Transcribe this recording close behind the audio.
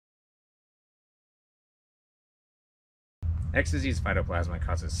X disease phytoplasma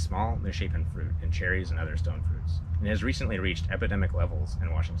causes small, misshapen fruit in cherries and other stone fruits, and has recently reached epidemic levels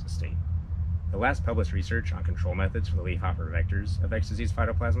in Washington state. The last published research on control methods for the leafhopper vectors of X disease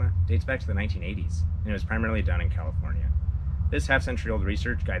phytoplasma dates back to the 1980s, and it was primarily done in California. This half-century-old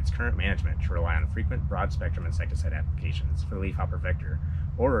research guides current management to rely on frequent broad-spectrum insecticide applications for the leafhopper vector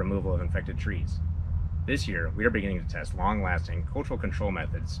or removal of infected trees. This year, we are beginning to test long-lasting cultural control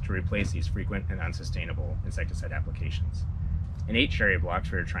methods to replace these frequent and unsustainable insecticide applications. In 8 cherry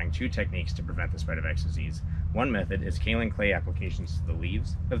blocks, we are trying 2 techniques to prevent the spread of X disease. One method is kaolin clay applications to the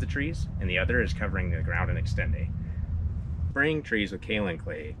leaves of the trees, and the other is covering the ground in Extenday. Spraying trees with kaolin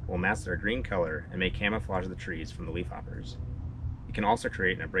clay will mask their green color and make camouflage the trees from the leafhoppers. It can also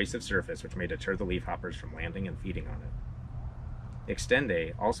create an abrasive surface which may deter the leafhoppers from landing and feeding on it.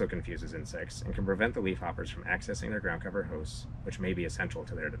 Extenday also confuses insects and can prevent the leafhoppers from accessing their ground cover hosts, which may be essential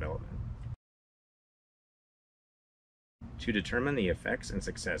to their development. To determine the effects and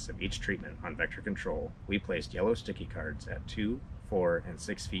success of each treatment on vector control, we placed yellow sticky cards at 2, 4, and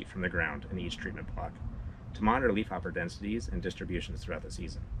 6 feet from the ground in each treatment block to monitor leafhopper densities and distributions throughout the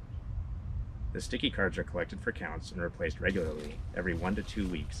season. The sticky cards are collected for counts and replaced regularly every 1 to 2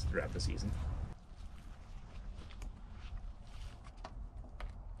 weeks throughout the season.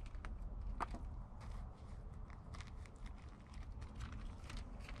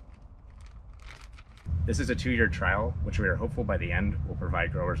 This is a 2-year trial, which we are hopeful by the end will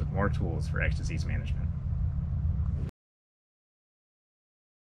provide growers with more tools for X disease management.